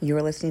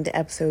You're listening to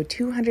episode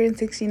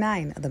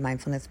 269 of the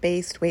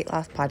Mindfulness-Based Weight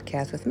Loss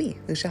Podcast with me,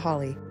 Lucia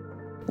Hawley.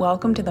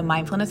 Welcome to the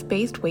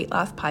Mindfulness-Based Weight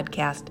Loss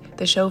Podcast,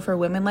 the show for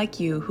women like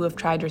you who have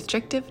tried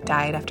restrictive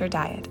diet after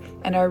diet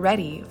and are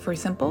ready for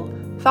simple,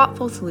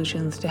 thoughtful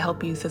solutions to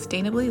help you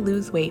sustainably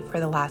lose weight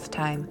for the last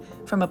time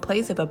from a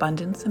place of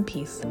abundance and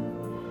peace.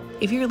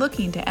 If you're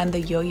looking to end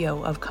the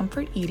yo-yo of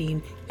comfort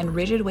eating and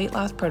rigid weight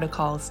loss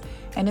protocols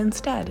and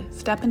instead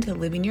step into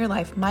living your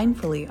life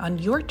mindfully on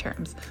your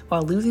terms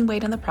while losing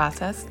weight in the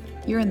process,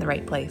 you're in the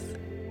right place.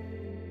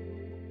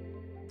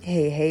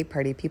 Hey,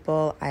 party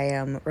people. I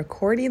am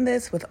recording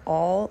this with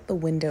all the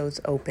windows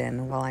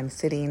open while I'm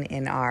sitting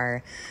in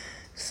our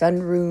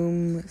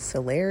sunroom,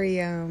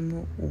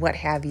 solarium, what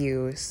have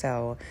you.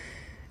 So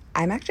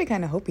I'm actually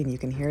kind of hoping you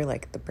can hear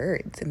like the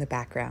birds in the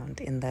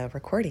background in the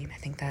recording. I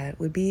think that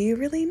would be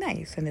really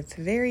nice. And it's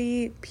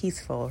very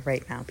peaceful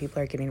right now.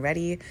 People are getting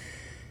ready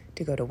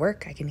to go to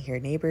work. I can hear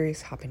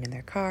neighbors hopping in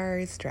their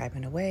cars,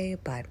 driving away,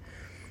 but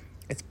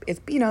it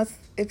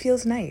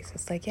feels nice.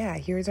 It's like, yeah,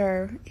 here's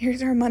our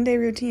Monday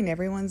routine.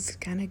 Everyone's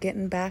kind of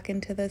getting back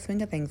into the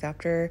swing of things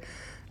after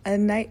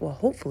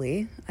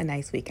hopefully a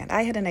nice weekend.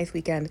 I had a nice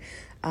weekend.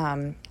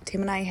 Tim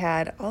and I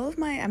had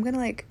I'm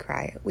gonna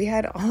cry. We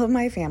had all of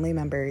my family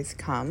members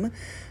come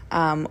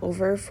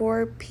over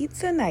for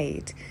pizza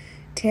night.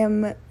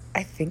 Tim,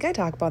 I think I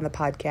talked about on the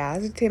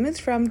podcast, Tim is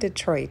from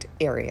Detroit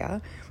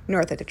area,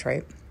 north of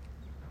Detroit.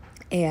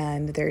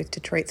 And there's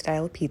Detroit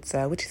style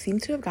pizza, which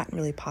seems to have gotten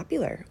really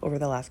popular over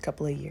the last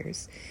couple of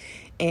years.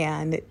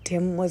 And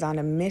Tim was on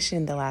a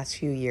mission the last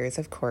few years,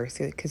 of course,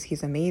 because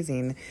he's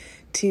amazing,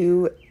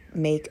 to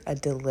make a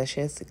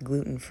delicious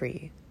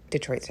gluten-free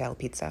Detroit style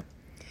pizza.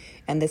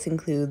 And this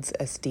includes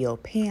a steel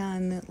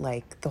pan,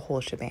 like the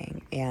whole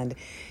shebang. And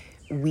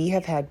we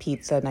have had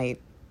pizza night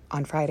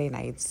on Friday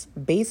nights,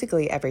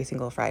 basically every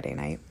single Friday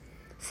night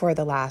for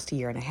the last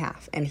year and a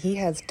half. And he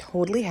has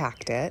totally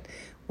hacked it.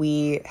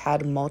 We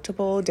had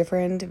multiple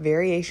different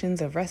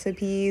variations of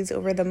recipes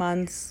over the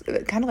months,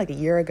 kind of like a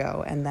year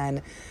ago. And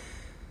then,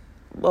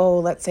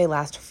 let's say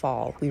last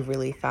fall, we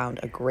really found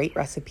a great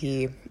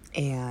recipe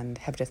and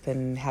have just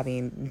been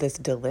having this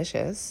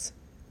delicious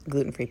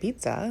gluten-free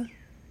pizza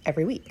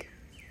every week.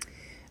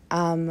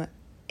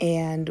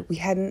 And we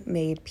hadn't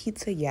made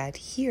pizza yet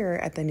here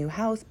at the new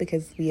house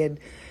because I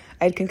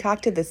had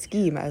concocted this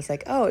scheme. I was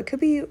like, it could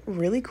be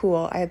really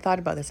cool. I had thought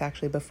about this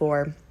actually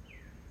before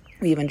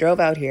we even drove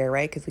out here,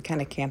 right? Because we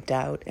kind of camped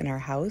out in our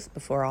house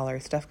before all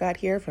our stuff got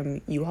here from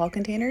U-Haul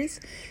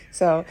containers.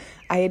 So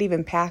I had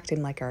even packed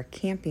in our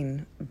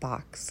camping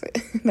box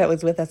that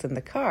was with us in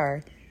the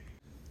car.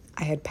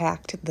 I had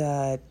packed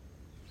the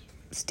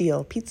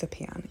steel pizza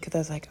pan because I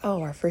was like,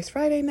 our first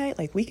Friday night,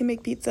 we can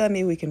make pizza.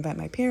 Maybe we can invite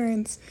my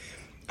parents.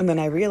 And then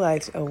I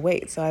realized,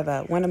 so I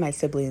have one of my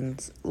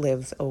siblings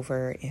lives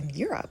over in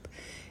Europe.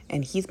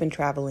 And he's been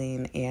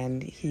traveling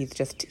and he's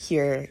just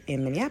here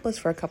in Minneapolis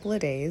for a couple of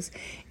days.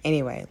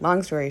 Anyway,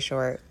 long story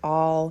short,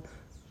 all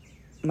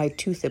my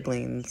two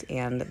siblings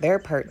and their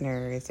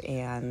partners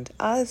and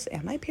us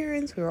and my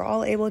parents, we were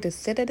all able to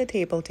sit at a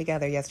table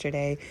together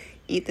yesterday,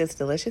 eat this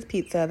delicious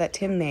pizza that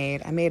Tim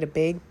made. I made a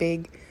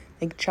big,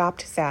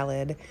 chopped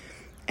salad.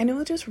 And it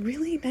was just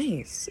really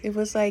nice. It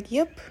was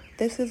yep,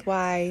 this is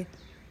why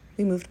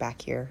we moved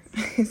back here.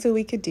 So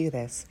we could do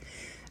this.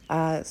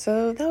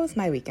 So that was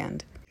my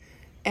weekend.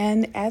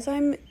 And as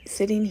I'm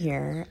sitting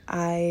here,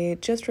 I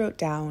just wrote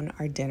down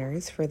our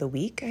dinners for the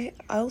week. I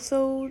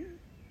also,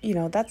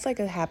 that's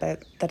a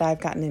habit that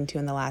I've gotten into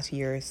in the last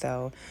year or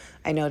so.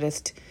 I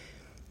noticed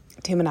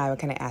Tim and I would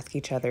kind of ask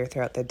each other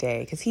throughout the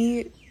day because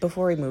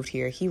before he moved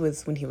here,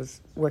 when he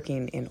was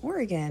working in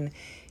Oregon,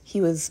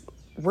 he was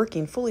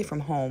working fully from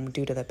home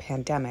due to the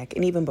pandemic.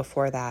 And even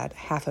before that,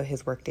 half of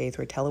his work days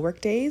were telework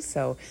days.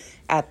 So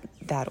at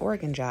that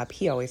Oregon job,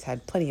 he always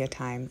had plenty of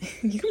time.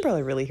 You can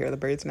probably really hear the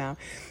birds now.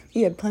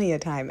 He had plenty of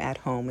time at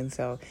home. And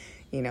so,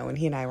 when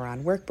he and I were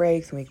on work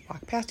breaks and we'd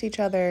walk past each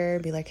other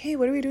and be like, hey,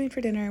 what are we doing for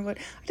dinner? I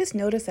just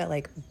noticed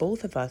that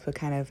both of us would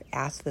kind of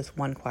ask this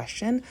one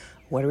question: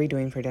 what are we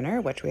doing for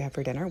dinner? What should we have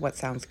for dinner? What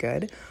sounds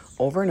good?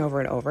 Over and over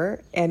and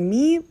over. And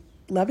me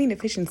loving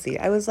efficiency,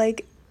 I was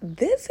like,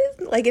 this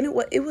is and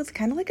it was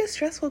kind of a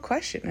stressful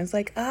question. It's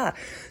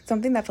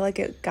something that felt like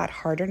it got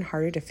harder and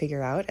harder to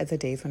figure out as the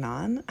days went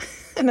on.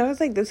 And I was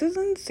like, this is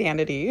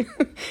insanity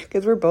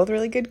because we're both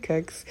really good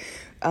cooks.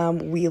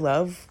 We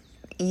love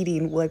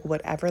eating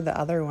whatever the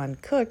other one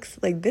cooks.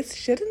 This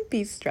shouldn't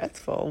be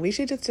stressful. We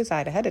should just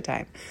decide ahead of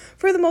time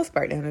for the most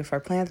part. And if our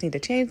plans need to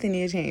change, they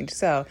need to change.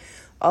 So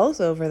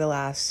also for the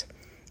last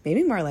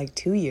maybe more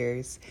 2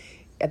 years,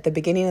 at the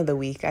beginning of the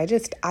week, I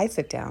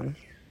sit down.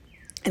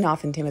 And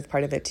often Tim is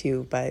part of it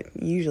too, but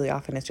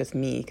often it's just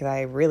me because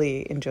I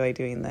really enjoy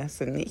doing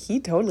this and he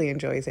totally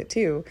enjoys it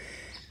too.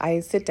 I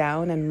sit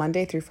down and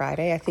Monday through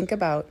Friday, I think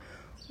about,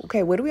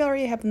 okay, what do we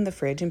already have in the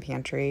fridge and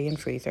pantry and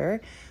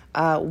freezer?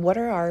 What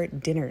are our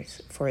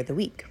dinners for the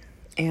week?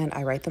 And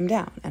I write them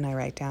down. And I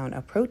write down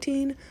a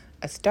protein,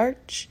 a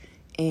starch,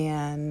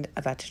 and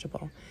a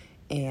vegetable.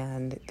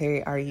 and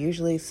they are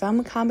usually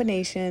some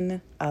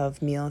combination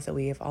of meals that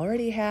we have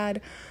already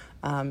had.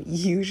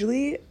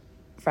 Usually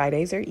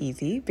Fridays are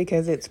easy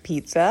because it's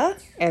pizza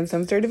and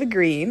some sort of a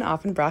green,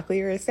 often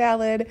broccoli or a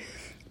salad.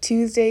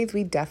 Tuesdays,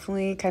 we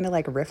definitely kind of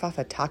like riff off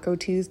of Taco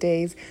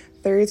Tuesdays.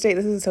 Thursday,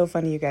 this is so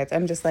funny, you guys.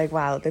 I'm just like,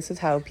 wow, this is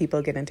how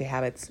people get into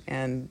habits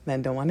and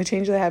then don't want to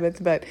change the habits.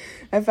 But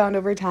I've found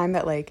over time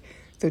that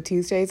so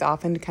Tuesdays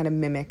often kind of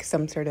mimic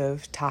some sort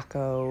of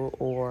taco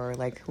or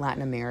like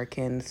Latin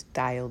American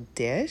style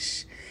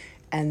dish.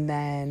 And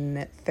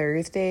then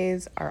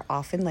Thursdays are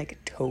often like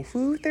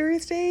tofu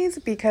Thursdays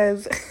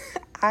because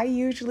I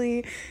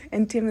usually,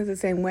 and Tim is the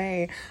same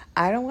way,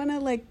 I don't want to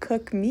like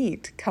cook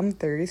meat come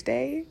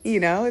Thursday.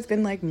 It's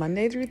been like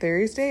Monday through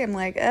Thursday. I'm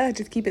like,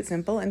 just keep it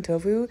simple. And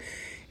tofu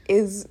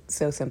is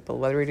so simple,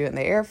 whether we do it in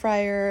the air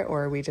fryer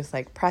or we just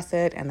like press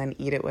it and then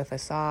eat it with a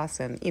sauce.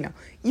 And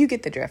you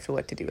get the drift of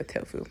what to do with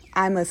tofu,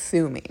 I'm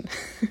assuming.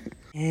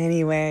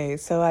 Anyway,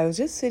 so I was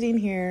just sitting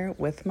here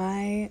with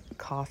my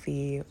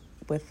coffee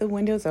with the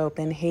windows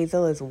open.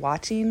 Hazel is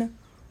watching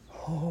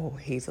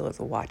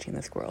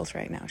the squirrels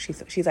right now.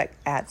 She's like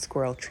at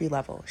squirrel tree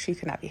level. She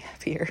could not be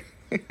happier.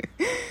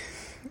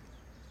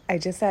 I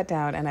just sat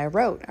down and I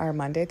wrote our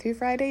Monday through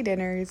Friday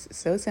dinners.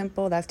 So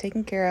simple. That's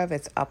taken care of.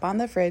 It's up on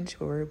the fridge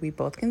where we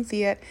both can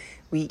see it.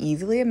 We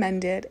easily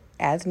amend it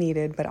as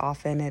needed, but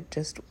often it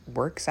just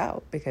works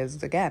out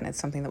because, again, it's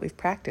something that we've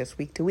practiced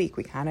week to week.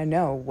 We kind of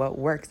know what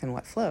works and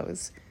what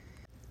flows.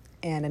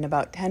 And in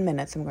about 10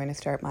 minutes, I'm going to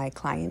start my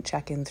client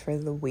check-ins for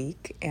the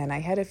week. And I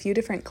had a few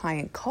different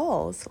client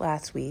calls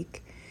last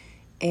week,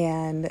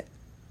 and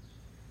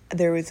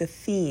there was a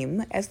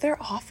theme, as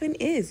there often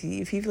is.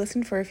 If you've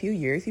listened for a few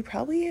years, you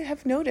probably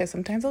have noticed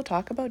sometimes I'll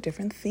talk about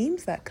different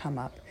themes that come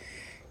up.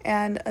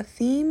 And a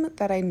theme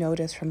that I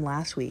noticed from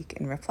last week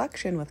in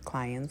reflection with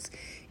clients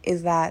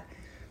is that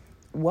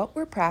what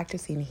we're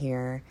practicing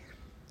here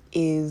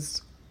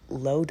is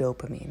low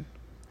dopamine.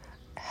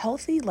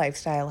 Healthy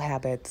lifestyle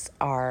habits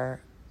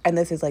are, and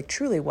this is like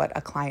truly what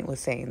a client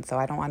was saying. So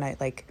I don't want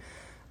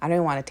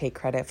to take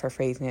credit for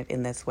phrasing it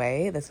in this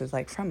way. This is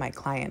like from my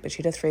client, but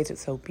she just phrased it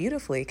so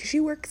beautifully because she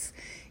works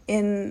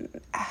in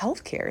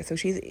healthcare. So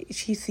she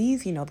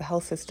sees, the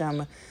health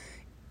system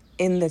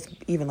in this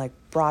even like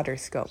broader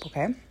scope.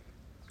 Okay.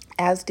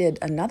 As did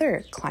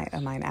another client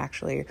of mine,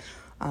 actually.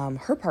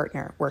 Her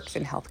partner works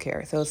in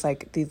healthcare. So it's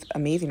like these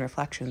amazing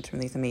reflections from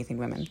these amazing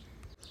women.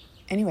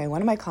 Anyway,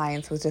 one of my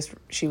clients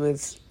she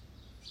was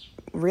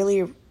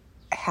really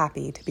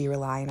happy to be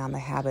relying on the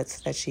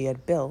habits that she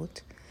had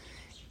built.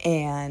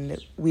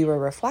 And we were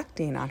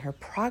reflecting on her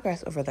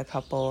progress over the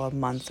couple of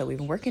months that we've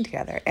been working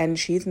together. And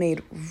she's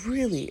made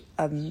really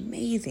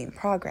amazing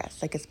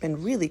progress. Like, it's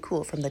been really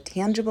cool from the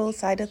tangible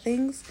side of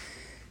things.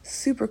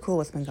 Super cool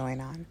what's been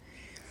going on.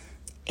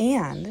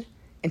 And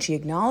she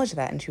acknowledged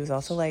that. And she was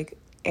also like,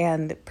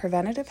 and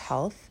preventative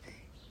health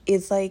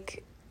is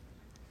like,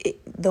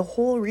 the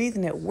whole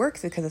reason it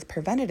works is because it's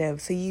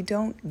preventative, so you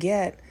don't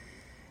get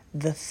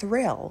the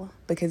thrill,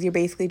 because you're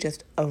basically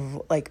just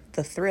like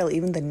the thrill,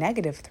 even the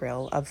negative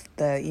thrill of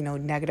the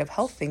negative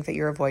health things that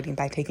you're avoiding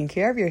by taking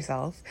care of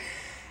yourself.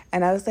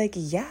 And I was like,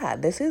 yeah,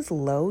 this is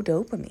low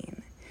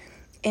dopamine,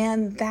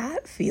 and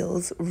that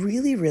feels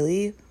really,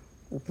 really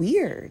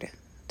weird,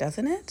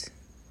 doesn't it?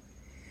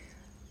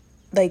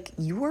 Like,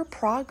 your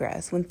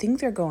progress when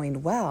things are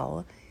going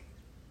well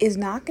is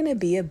not going to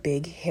be a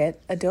big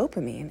hit of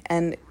dopamine.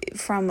 And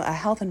from a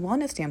health and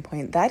wellness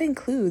standpoint, that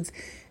includes,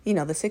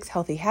 the 6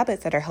 healthy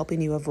habits that are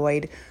helping you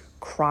avoid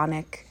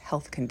chronic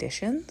health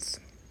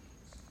conditions.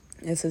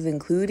 This is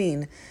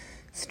including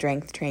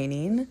strength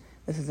training.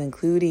 This is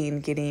including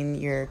getting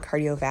your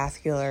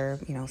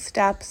cardiovascular,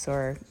 steps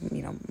or,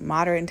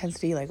 moderate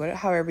intensity, like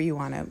however you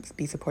want to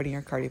be supporting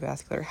your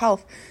cardiovascular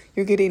health.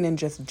 You're getting in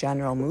just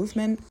general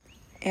movement.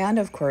 And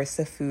of course,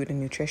 the food and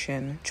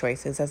nutrition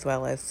choices, as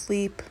well as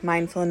sleep,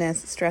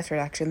 mindfulness, stress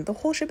reduction, the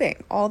whole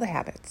shebang, all the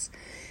habits.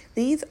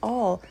 These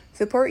all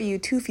support you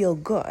to feel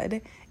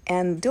good,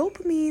 and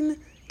dopamine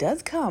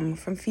does come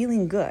from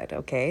feeling good,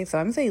 okay? So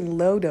I'm saying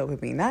low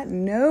dopamine, not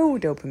no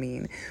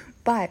dopamine.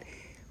 But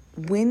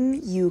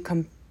when you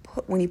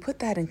put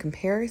that in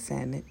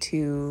comparison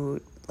to,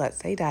 let's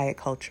say, diet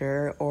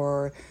culture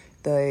or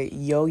the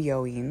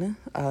yo-yoing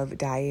of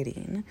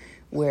dieting,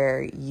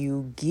 where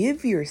you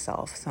give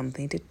yourself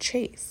something to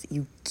chase.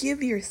 You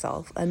give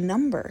yourself a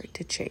number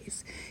to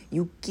chase.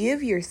 You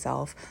give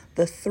yourself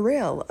the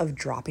thrill of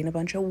dropping a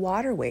bunch of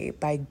water weight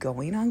by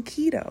going on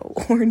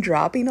keto or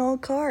dropping all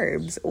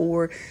carbs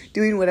or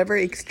doing whatever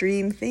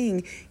extreme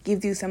thing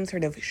gives you some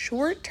sort of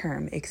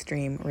short-term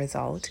extreme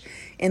result.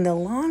 In the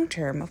long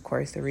term, of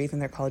course, the reason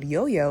they're called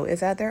yo-yo is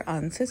that they're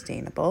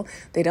unsustainable.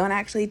 They don't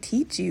actually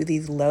teach you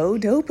these low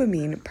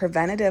dopamine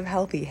preventative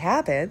healthy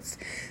habits.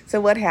 So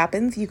what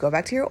happens? You go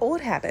back to your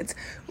old habits.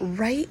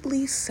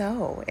 Rightly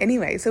so.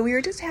 Anyway, so we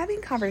were just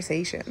having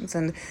conversations,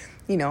 and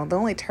the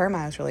only term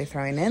I was really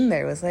throwing in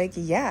there was like,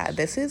 yeah,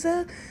 this is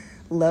a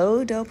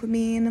low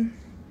dopamine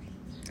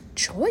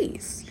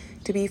choice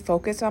to be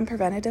focused on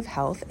preventative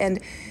health, and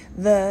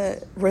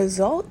the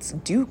results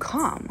do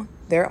come.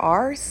 there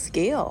are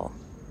scale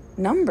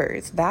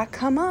numbers that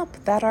come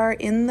up that are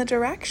in the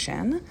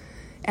direction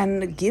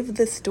and give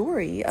the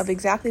story of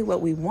exactly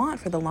what we want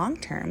for the long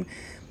term.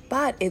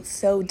 But it's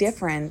so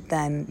different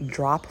than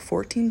drop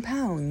 14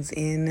 pounds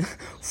in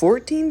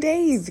 14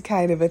 days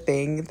kind of a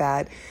thing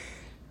that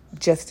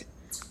just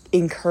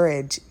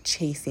encourage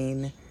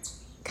chasing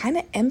kind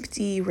of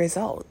empty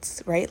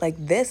results, right? Like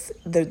this,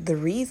 the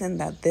reason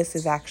that this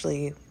is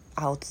actually,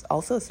 I'll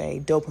also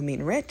say,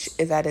 dopamine rich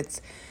is that it's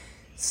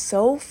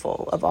so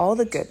full of all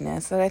the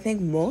goodness that I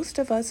think most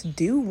of us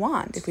do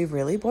want. If we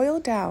really boil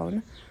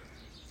down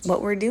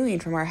what we're doing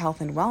from our health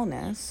and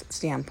wellness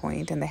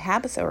standpoint and the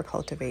habits that we're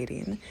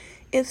cultivating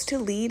is to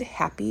lead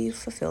happy,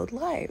 fulfilled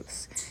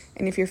lives.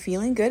 And if you're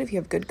feeling good, if you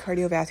have good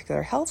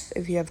cardiovascular health,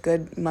 if you have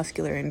good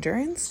muscular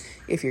endurance,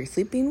 if you're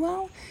sleeping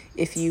well,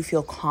 if you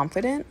feel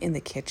confident in the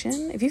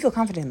kitchen, if you feel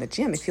confident in the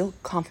gym, if you feel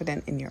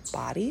confident in your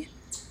body,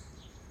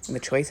 in the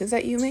choices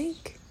that you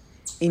make,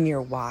 in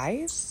your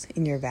whys,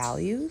 in your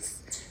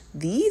values,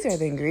 these are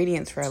the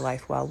ingredients for a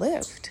life well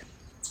lived.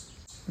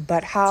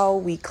 But how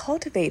we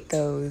cultivate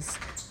those,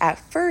 at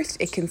first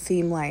it can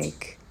seem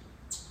like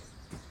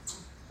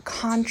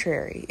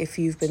contrary if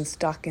you've been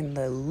stuck in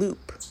the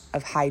loop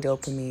of high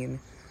dopamine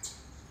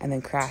and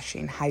then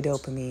crashing, high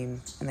dopamine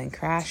and then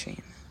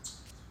crashing.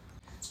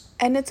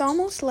 And it's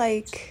almost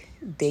like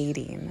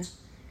dating.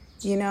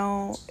 You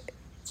know,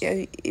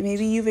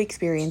 maybe you've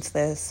experienced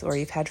this, or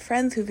you've had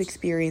friends who've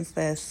experienced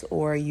this,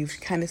 or you've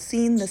kind of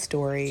seen the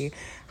story,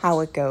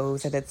 how it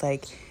goes, and it's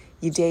like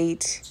you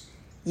date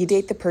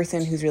the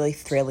person who's really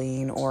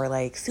thrilling or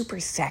like super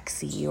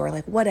sexy or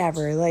like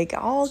whatever, like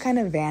all kind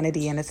of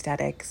vanity and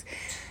aesthetics.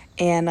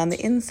 And on the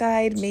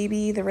inside,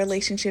 maybe the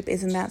relationship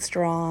isn't that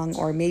strong,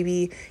 or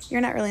maybe you're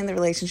not really in the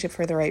relationship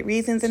for the right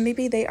reasons, and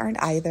maybe they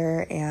aren't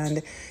either.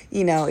 And,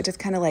 you know, it just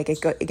kind of like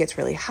it gets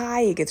really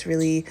high. It gets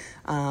really,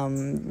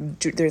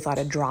 there's a lot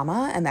of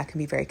drama, and that can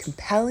be very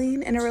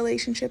compelling in a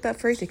relationship at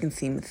first. It can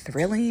seem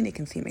thrilling. It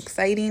can seem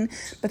exciting,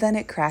 but then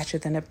it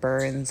crashes and it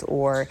burns,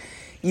 or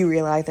you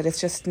realize that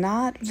it's just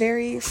not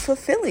very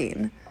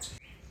fulfilling.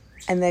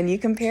 And then you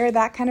compare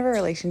that kind of a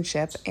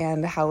relationship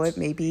and how it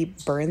maybe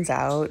burns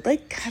out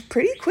like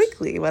pretty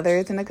quickly, whether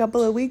it's in a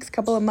couple of weeks,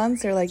 couple of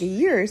months, or like a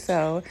year or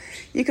so.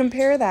 You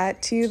compare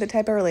that to the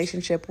type of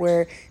relationship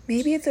where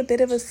maybe it's a bit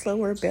of a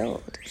slower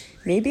build.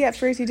 Maybe at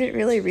first you didn't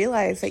really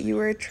realize that you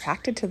were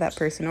attracted to that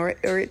person, or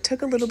it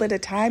took a little bit of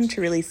time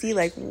to really see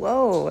like,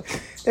 whoa,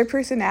 their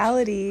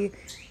personality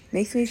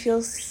makes me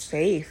feel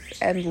safe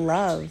and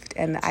loved,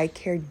 and I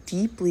care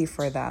deeply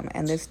for them.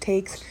 And this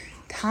takes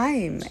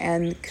time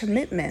and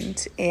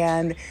commitment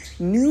and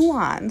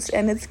nuance,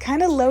 and it's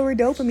kind of lower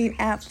dopamine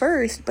at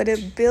first, but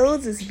it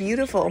builds this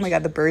beautiful, oh my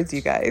God, the birds,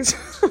 you guys.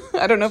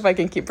 I don't know if I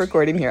can keep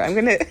recording here. I'm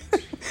gonna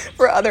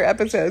for other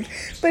episodes,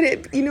 but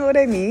it, you know what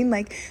I mean?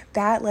 Like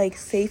that, like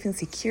safe and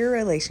secure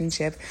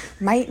relationship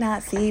might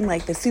not seem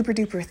like the super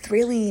duper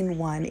thrilling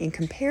one in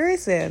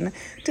comparison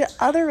to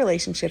other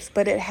relationships,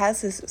 but it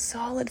has this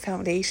solid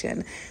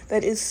foundation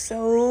that is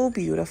so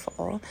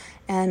beautiful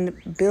and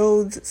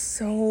builds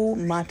so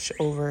much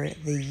over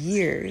the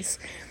years.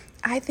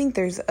 I think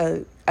there's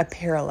a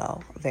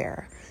parallel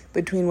there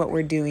between what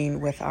we're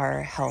doing with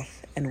our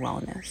health and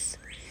wellness.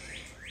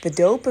 The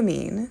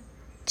dopamine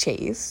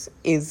chase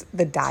is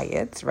the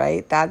diets,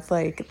 right? That's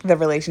like the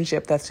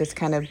relationship that's just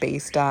kind of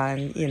based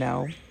on, you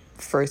know,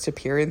 first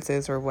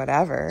appearances or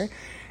whatever.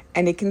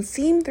 And it can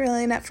seem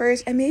thrilling at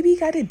first, and maybe you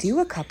got to do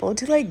a couple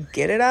to like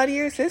get it out of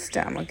your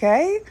system,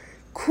 okay?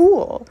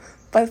 Cool.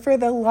 But for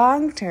the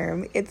long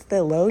term, it's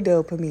the low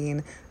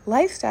dopamine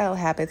lifestyle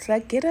habits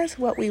that get us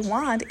what we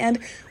want. And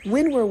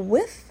when we're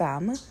with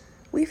them,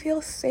 we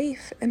feel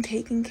safe and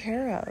taken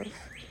care of.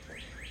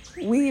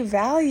 We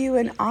value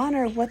and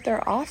honor what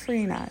they're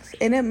offering us.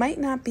 And it might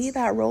not be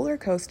that roller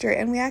coaster,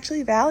 and we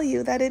actually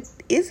value that it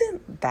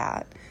isn't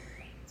that,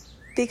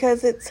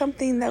 because it's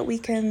something that we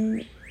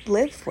can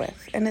live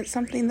with, and it's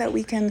something that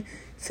we can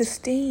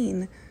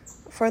sustain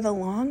for the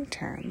long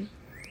term.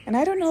 And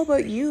I don't know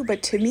about you,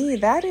 but to me,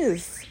 that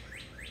is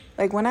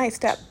like when I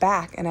step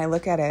back and I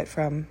look at it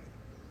from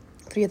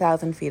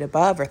 3,000 feet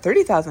above or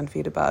 30,000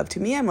 feet above,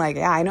 to me, I'm like,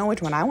 yeah, I know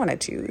which one I want to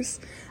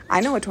choose.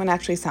 I know which one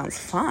actually sounds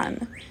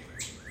fun.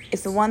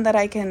 It's the one that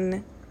I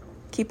can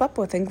keep up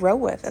with and grow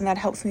with, and that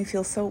helps me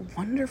feel so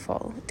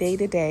wonderful day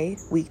to day,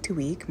 week to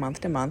week,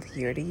 month to month,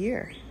 year to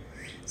year.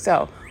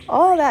 So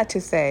all that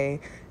to say,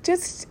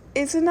 just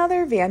it's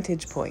another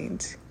vantage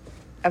point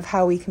of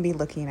how we can be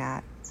looking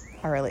at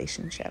our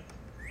relationship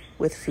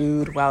with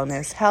food,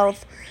 wellness,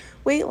 health,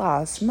 weight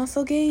loss,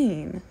 muscle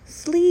gain,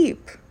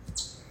 sleep,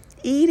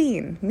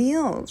 eating,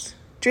 meals,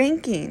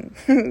 drinking,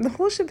 the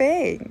whole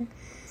shebang.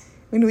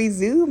 When we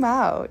zoom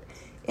out,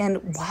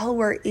 and while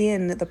we're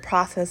in the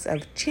process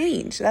of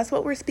change, that's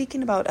what we're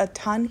speaking about a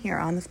ton here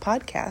on this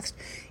podcast,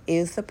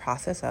 is the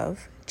process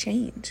of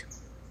change.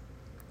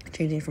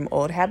 Changing from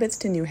old habits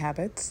to new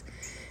habits.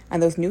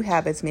 And those new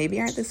habits maybe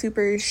aren't the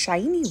super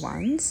shiny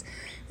ones.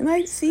 They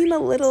might seem a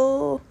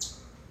little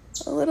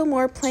a little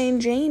more plain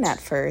Jane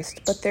at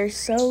first, but they're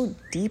so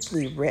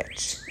deeply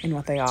rich in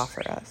what they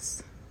offer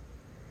us.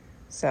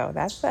 So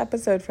that's the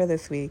episode for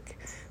this week.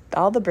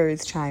 All the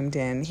birds chimed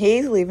in.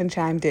 Hazel even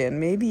chimed in.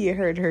 Maybe you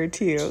heard her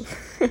too.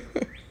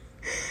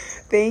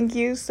 Thank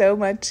you so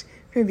much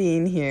for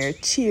being here.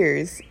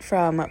 Cheers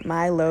from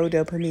my low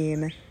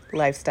dopamine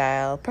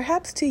lifestyle,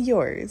 perhaps to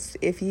yours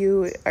if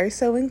you are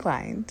so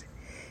inclined.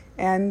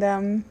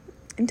 And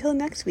until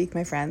next week,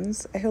 my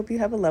friends, I hope you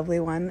have a lovely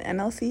one,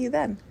 and I'll see you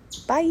then.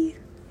 Bye.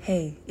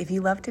 Hey, if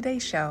you loved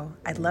today's show,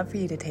 I'd love for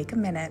you to take a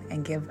minute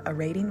and give a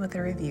rating with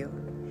a review.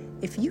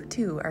 If you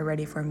too are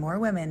ready for more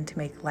women to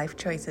make life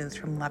choices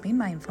from loving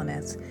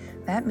mindfulness,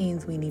 that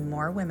means we need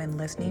more women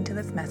listening to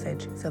this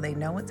message so they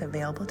know it's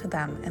available to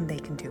them and they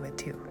can do it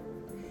too.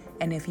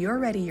 And if you're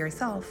ready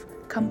yourself,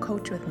 come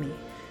coach with me,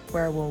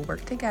 where we'll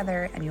work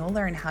together and you'll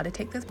learn how to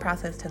take this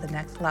process to the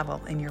next level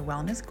in your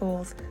wellness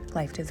goals,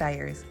 life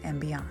desires,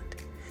 and beyond.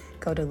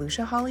 Go to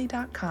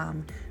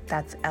luciahawley.com,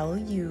 that's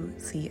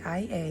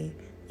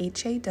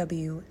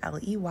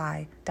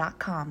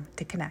LuciaHawley.com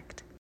to connect.